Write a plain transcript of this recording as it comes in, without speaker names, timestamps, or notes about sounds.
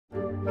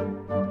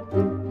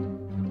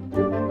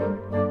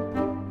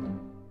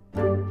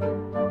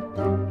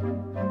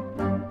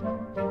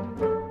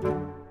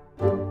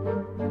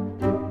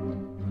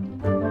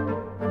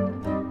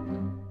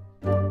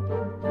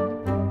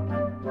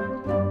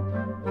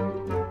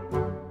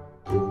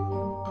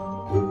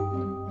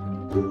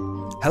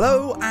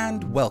Hello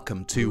and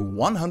welcome to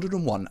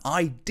 101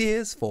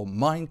 Ideas for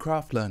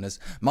Minecraft Learners.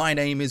 My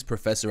name is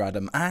Professor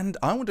Adam and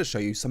I want to show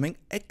you something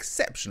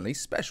exceptionally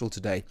special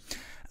today.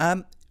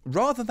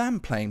 Rather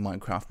than playing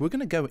Minecraft, we're going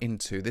to go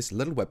into this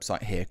little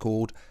website here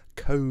called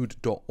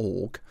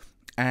code.org,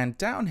 and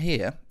down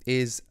here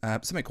is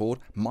something called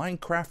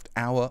Minecraft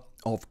Hour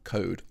of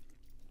Code.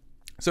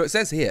 So it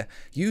says here,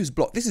 use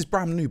block. This is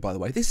brand new, by the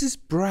way. This is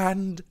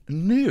brand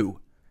new.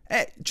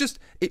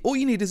 All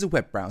you need is a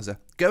web browser.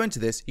 Go into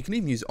this. You can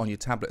even use it on your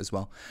tablet as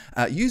well.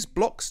 Use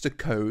blocks to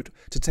code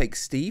to take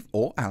Steve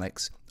or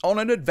Alex on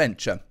an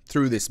adventure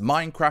through this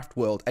Minecraft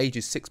world,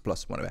 ages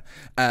 6+, whatever.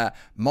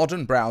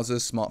 Modern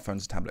browsers, smartphones,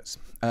 and tablets.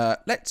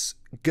 Let's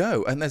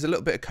go. And there's a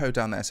little bit of code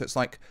down there. So it's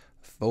like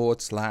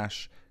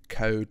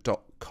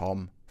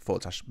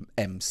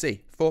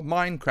 /code.com/MC for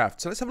Minecraft.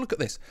 So let's have a look at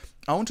this.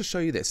 I want to show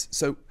you this.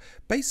 So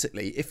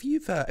basically, if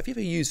you've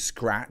ever used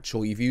Scratch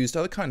or you've used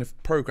other kind of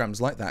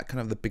programs like that, kind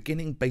of the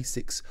beginning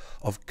basics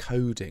of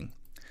coding,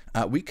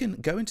 we can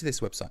go into this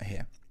website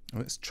here.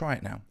 Let's try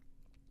it now.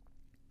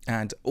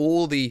 And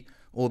all the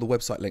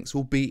website links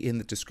will be in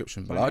the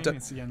description below. I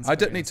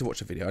don't need to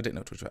watch a video. I didn't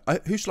know what to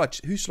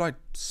watch. Who shall I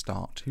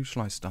start? Who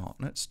shall I start?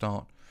 Let's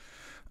start.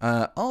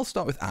 I'll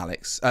start with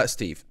Alex.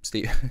 Steve.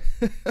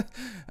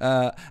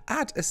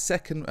 Add a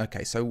second.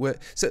 Okay, so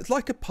it's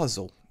like a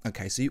puzzle.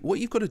 Okay, so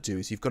what you've got to do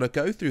is you've got to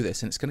go through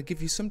this, and it's going to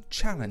give you some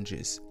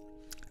challenges.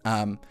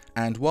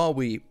 And while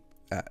we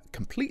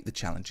complete the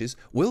challenges,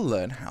 we'll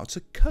learn how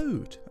to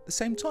code at the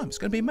same time. It's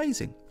going to be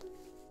amazing.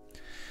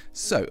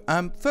 So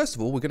first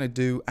of all, we're going to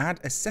do add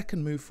a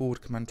second move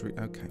forward command to.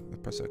 Okay,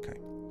 press OK.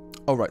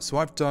 All right. So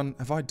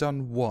have I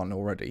done one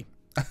already?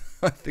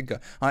 I think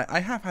I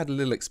have had a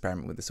little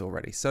experiment with this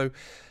already. So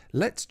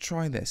let's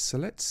try this. So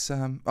let's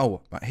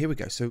oh, right, here we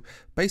go. So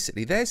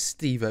basically there's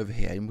Steve over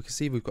here, and we can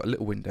see we've got a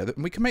little window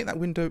and we can make that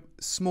window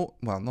small.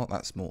 Well, not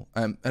that small,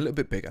 a little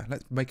bit bigger.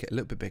 Let's make it a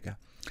little bit bigger.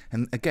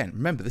 And again,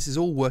 remember, this is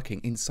all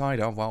working inside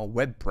of our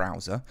web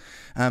browser,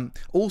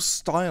 all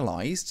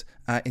stylized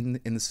in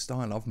the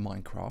style of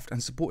Minecraft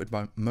and supported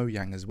by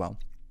Mojang as well.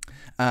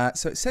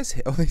 So it says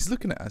here, oh, he's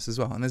looking at us as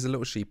well, and there's a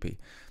little sheepy.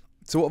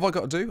 So what have I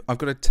got to do? I've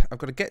got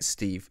to get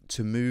Steve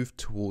to move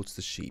towards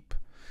the sheep.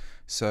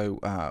 So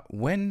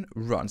when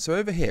run, so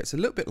over here it's a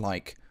little bit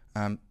like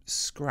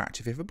Scratch.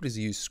 If everybody's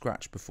used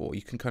Scratch before,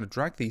 you can kind of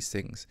drag these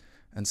things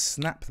and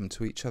snap them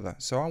to each other.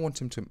 So I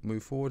want him to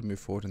move forward,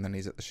 and then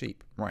he's at the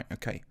sheep. Right,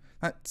 okay.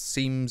 That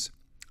seems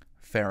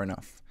fair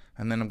enough.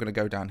 And then I'm going to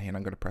go down here and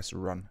I'm going to press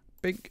run.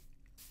 Big.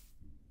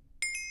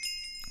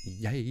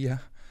 Yeah.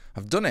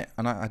 I've done it.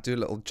 And I do a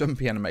little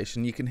jumpy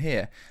animation. You can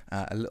hear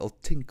a little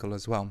tinkle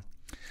as well.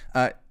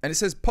 And it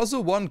says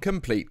puzzle 1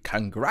 complete.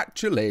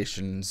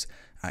 Congratulations.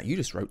 You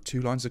just wrote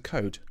 2 lines of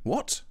code.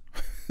 What?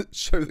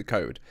 Show the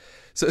code.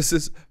 So it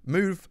says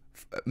move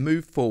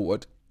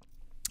forward,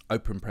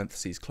 open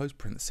parentheses, close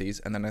parentheses,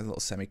 and then a little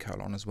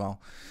semicolon as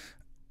well.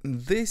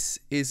 This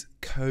is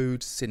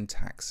code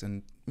syntax,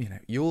 and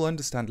you'll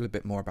understand a little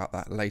bit more about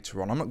that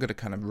later on. I'm not going to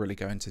kind of really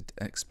go into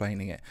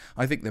explaining it.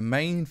 I think the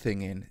main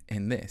thing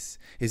in this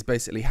is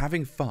basically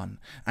having fun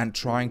and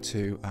trying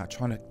to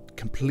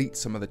complete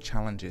some of the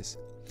challenges.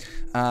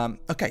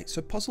 Okay, so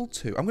puzzle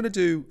 2. I'm going to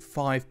do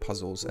 5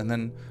 puzzles, and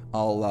then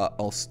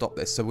I'll stop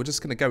this. So we're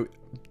just going to go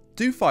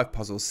do 5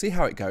 puzzles, see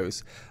how it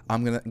goes.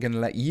 I'm gonna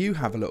let you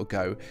have a little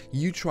go.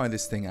 You try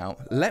this thing out.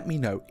 Let me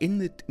know in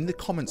the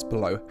comments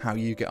below how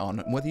you get on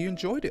and whether you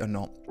enjoyed it or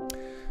not.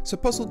 So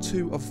puzzle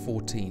 2 of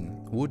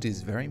 14. Wood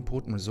is a very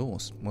important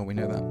resource. Well, we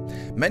know that.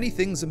 Many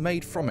things are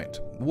made from it.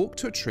 Walk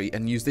to a tree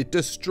and use the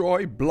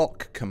destroy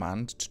block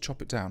command to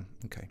chop it down.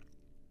 Okay.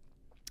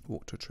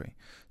 Walk to a tree.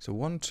 So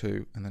 1,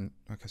 2, and then,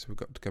 okay, so we've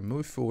got to go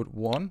move forward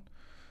 1,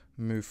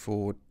 move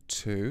forward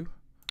 2,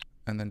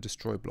 and then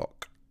destroy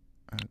block.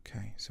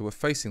 Okay, so we're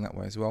facing that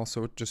way as well,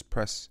 so we'll just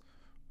press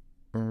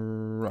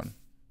run.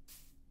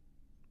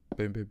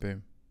 Boom, boom,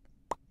 boom.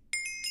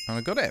 And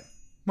I got it.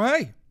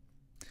 Hey!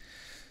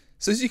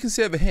 So as you can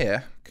see over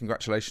here,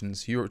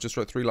 congratulations, you just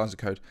wrote 3 lines of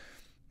code.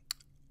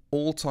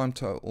 All time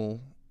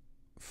total,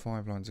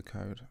 5 lines of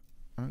code.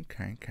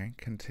 Okay,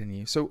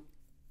 continue. So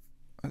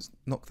let's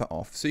knock that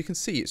off. So you can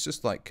see it's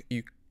just like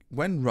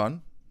when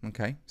run,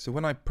 okay, so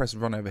when I press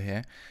run over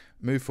here,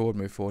 move forward,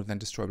 then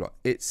destroy block.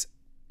 It's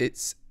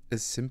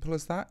as simple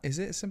as that. Is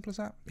it as simple as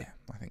that? Yeah,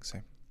 I think so.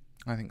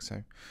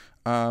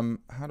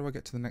 How do I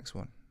get to the next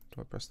one? Do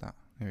I press that?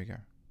 Here we go.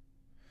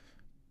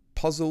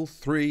 Puzzle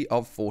 3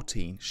 of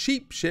 14.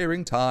 Sheep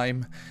shearing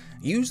time.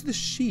 Use the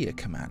shear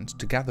command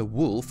to gather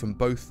wool from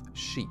both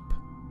sheep.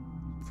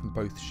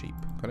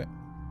 Got it?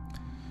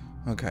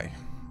 Okay.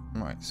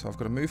 Right, so I've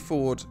got to move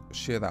forward,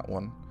 shear that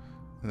one.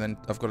 And then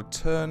I've got to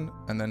turn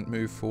and then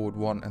move forward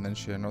 1 and then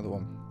shear another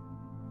one.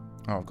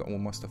 Oh, I've got all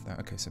my stuff there.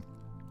 Okay, so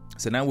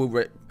So now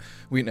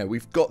we know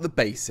we've got the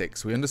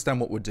basics. We understand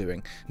what we're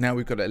doing. Now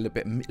we've got it a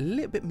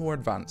little bit more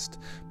advanced.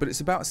 But it's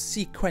about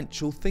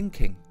sequential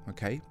thinking.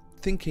 Okay,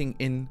 thinking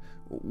in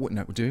we're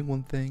doing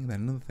one thing,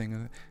 then another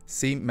thing.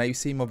 May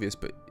seem obvious,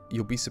 but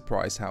you'll be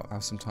surprised how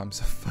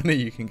sometimes funny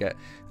you can get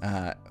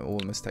all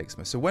the mistakes.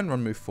 So when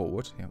run, move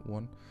forward. Yeah,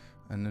 1,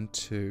 and then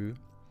 2,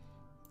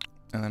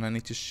 and then I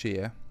need to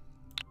shear,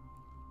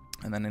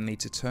 and then I need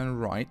to turn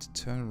right.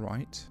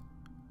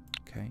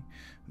 Okay,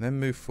 then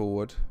move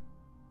forward.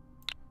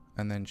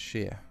 And then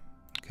shear.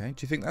 Okay,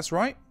 do you think that's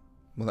right?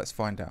 Well, let's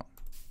find out.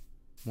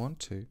 1,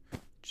 2,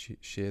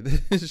 shear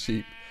the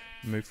sheep.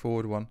 Move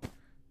forward 1.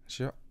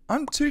 Shear.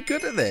 I'm too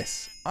good at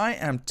this. I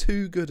am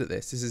too good at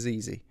this. This is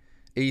easy.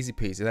 Easy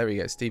peasy. There we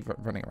go. Steve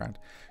running around.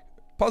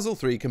 Puzzle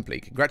 3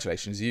 complete.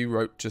 Congratulations.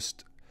 You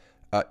just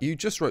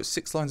wrote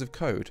 6 lines of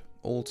code.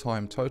 All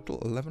time total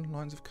 11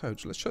 lines of code.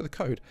 So let's show the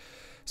code.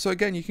 So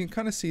again, you can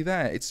kind of see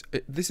there.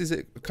 This is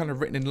kind of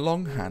written in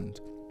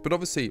longhand, but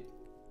obviously.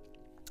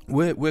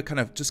 We're kind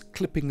of just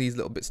clipping these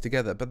little bits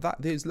together,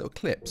 but these little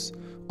clips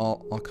are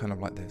kind of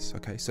like this.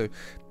 Okay, so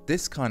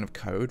this kind of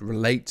code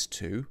relates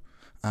to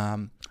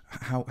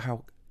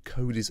how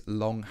code is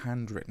long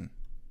handwritten.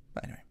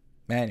 But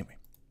anyway,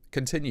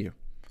 continue.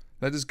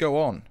 Let us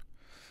go on.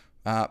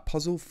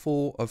 Puzzle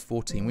 4 of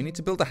 14. We need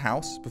to build a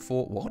house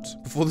before what?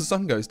 Before the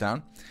sun goes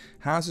down.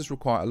 Houses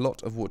require a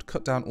lot of wood.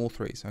 Cut down all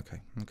 3s.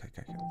 Okay.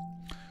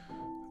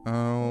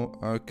 Oh,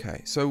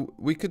 okay. So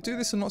we could do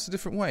this in lots of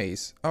different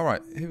ways. All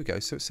right, here we go.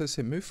 So it says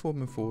here, move forward.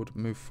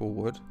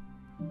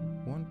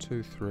 1,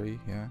 2, 3.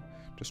 Yeah.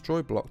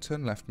 Destroy block.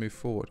 Turn left. Move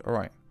forward. All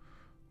right.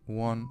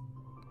 1,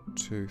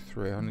 2,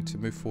 3. I need to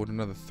move forward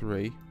another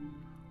 3.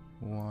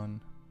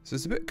 1. So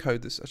there's a bit of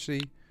code that's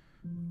actually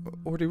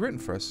already written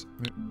for us.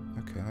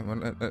 Okay.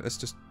 Let's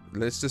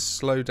just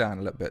slow down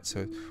a little bit.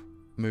 So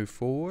move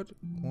forward.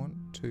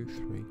 1, 2,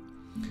 3.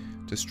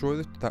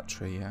 Destroy that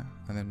tree. Yeah.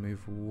 And then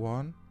move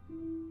 1,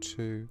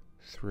 2,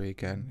 3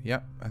 again.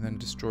 Yep. And then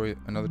destroy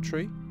another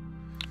tree.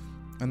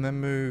 And then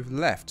move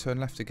left. Turn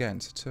left again.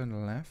 So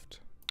turn left.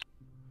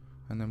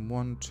 And then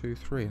 1, 2,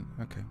 3.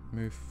 Okay.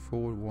 Move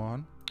forward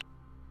 1,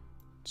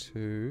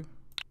 2,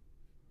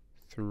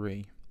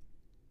 3.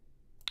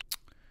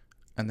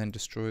 And then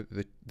destroy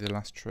the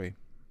last tree.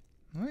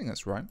 I think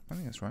that's right.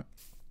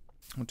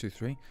 1, 2,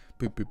 3.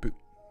 Boop, boop, boop.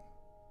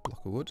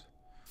 Block of wood.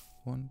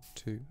 1,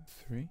 2,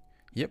 3.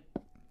 Yep.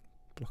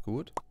 Block of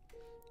wood.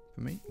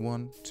 For me.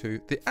 1,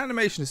 2. The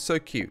animation is so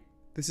cute.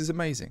 This is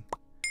amazing.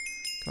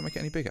 Can I make it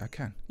any bigger? I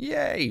can.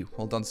 Yay!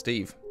 Well done,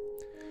 Steve.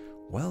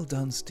 Well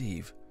done,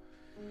 Steve.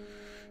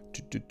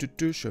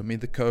 Show me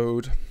the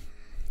code.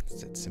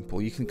 It's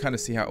simple. You can kind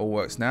of see how it all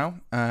works now.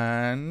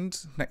 And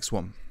next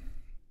one.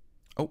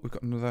 Oh, we've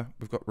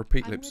got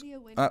repeat loops.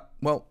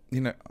 Well,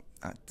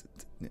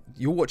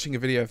 you're watching a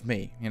video of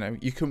me.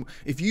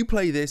 If you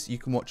play this, you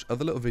can watch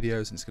other little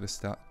videos and it's going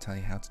to tell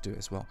you how to do it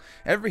as well.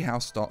 Every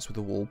house starts with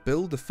a wall.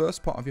 Build the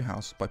first part of your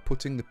house by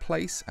putting the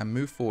place and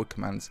move forward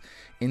commands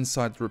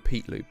inside the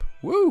repeat loop.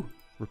 Woo!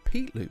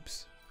 Repeat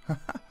loops.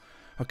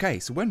 Okay,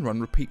 so when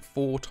run, repeat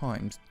 4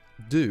 times.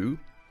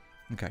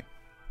 Okay.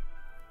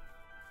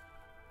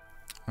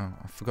 Oh,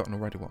 I've forgotten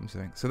already what I'm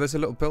doing. So there's a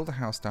little build a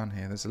house down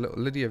here. There's a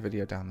little Lydia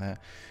video down there.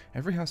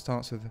 Every house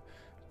starts with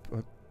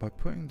by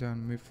putting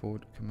down move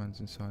forward commands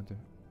inside the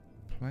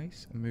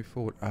place and move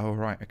forward. Oh,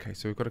 right. Okay,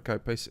 so we've got to go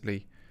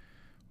basically.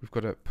 We've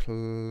got to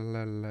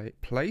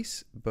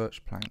place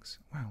birch planks.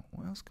 Wow,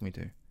 what else can we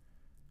do?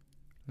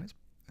 Let's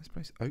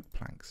place oak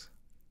planks.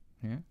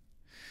 Yeah.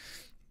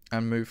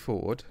 And move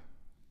forward.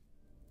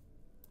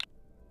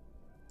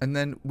 And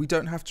then we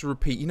don't have to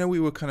repeat. We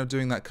were kind of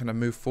doing that kind of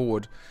move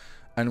forward.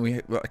 And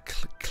we were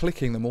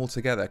clicking them all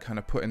together, kind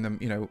of putting them,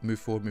 move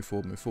forward, move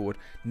forward, move forward.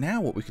 Now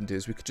what we can do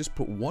is we could just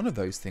put one of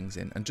those things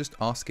in and just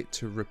ask it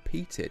to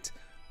repeat it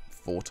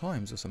 4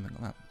 times or something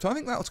like that. So I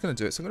think that's going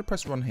to do it. So I'm going to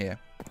press run here.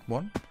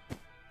 1,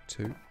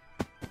 2,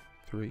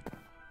 3,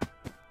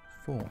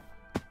 4.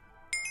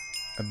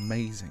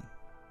 Amazing.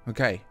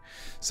 Okay,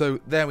 so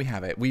there we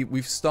have it.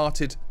 We've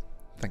started.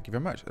 Thank you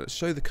very much. Let's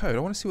show the code. I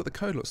want to see what the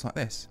code looks like.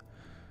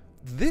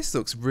 This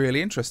looks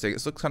really interesting.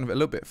 It looks kind of a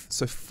little bit.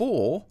 So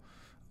 4.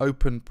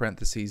 Open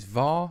parentheses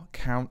var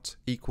count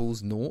equals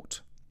 0.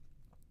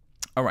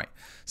 All right,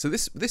 so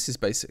this is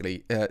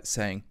basically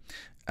saying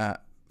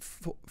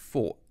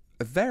for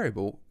a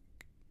variable,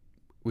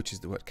 which is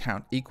the word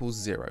count, equals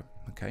 0.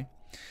 Okay,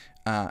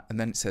 and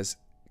then it says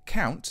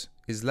count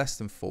is less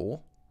than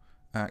 4.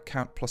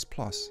 Count plus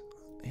plus.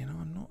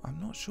 I'm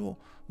not sure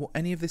what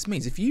any of this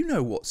means. If you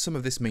know what some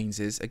of this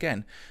means, is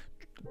again,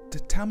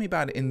 tell me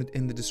about it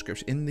in the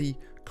description, in the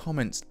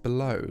comments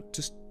below.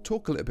 Just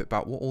talk a little bit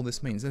about what all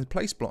this means. There's a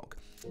place block,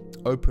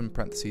 open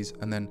parentheses,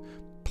 and then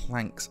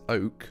planks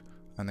oak,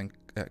 and then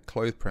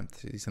close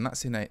parentheses, and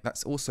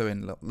that's also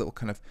in little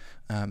kind of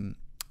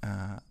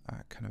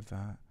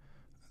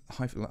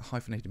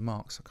hyphenated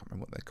marks. I can't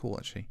remember what they're called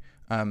actually.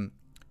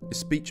 It's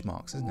speech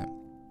marks, isn't it?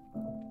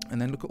 And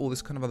then look at all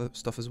this kind of other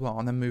stuff as well,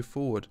 and then move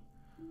forward.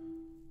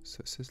 So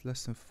it says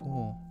less than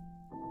 4.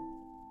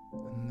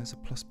 And And there's a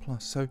plus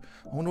plus. So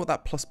I wonder what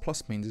that plus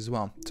plus means as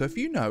well. So if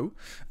you know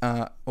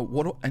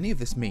what any of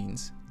this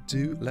means,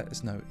 do let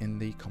us know in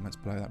the comments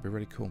below. That'd be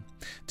really cool.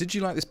 Did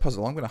you like this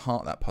puzzle? I'm going to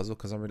heart that puzzle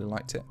because I really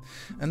liked it.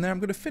 And then I'm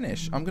going to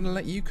finish. I'm going to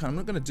let you I'm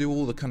not going to do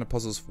all the kind of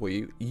puzzles for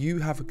you. You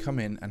have to come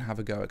in and have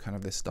a go at kind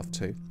of this stuff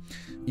too.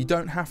 You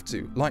don't have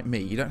to, like me,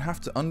 you don't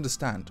have to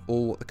understand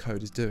all what the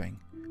code is doing.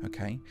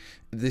 Okay,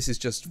 this is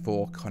just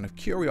for kind of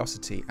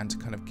curiosity and to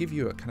kind of give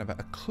you a kind of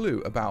a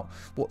clue about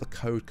what the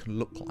code can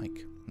look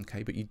like.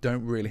 Okay, but you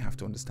don't really have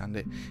to understand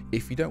it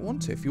if you don't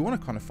want to. If you want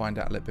to kind of find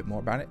out a little bit more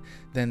about it,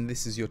 then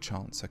this is your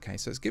chance. Okay,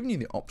 so it's giving you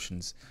the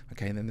options.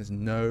 Okay, and then there's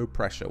no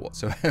pressure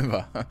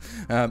whatsoever.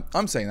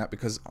 I'm saying that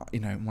because,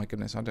 you know, my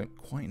goodness, I don't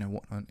quite know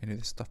what any of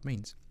this stuff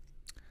means.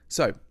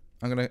 So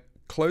I'm going to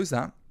close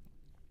that.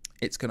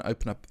 It's going to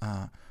open up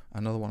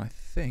another one, I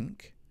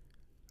think.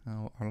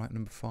 I like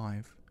number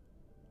 5.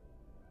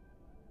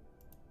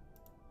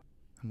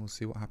 And we'll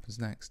see what happens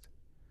next.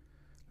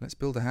 Let's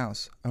build a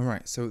house. All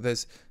right, so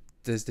there's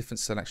different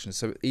selections,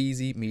 so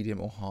easy,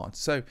 medium, or hard.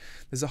 So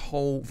there's a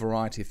whole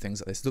variety of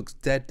things like this. Looks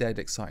dead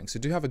exciting. So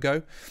do have a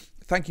go.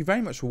 Thank you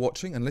very much for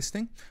watching and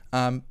listening,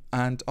 and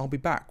I'll be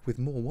back with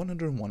more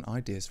 101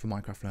 ideas for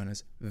Minecraft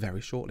learners very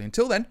shortly.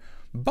 Until then,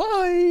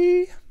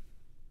 bye.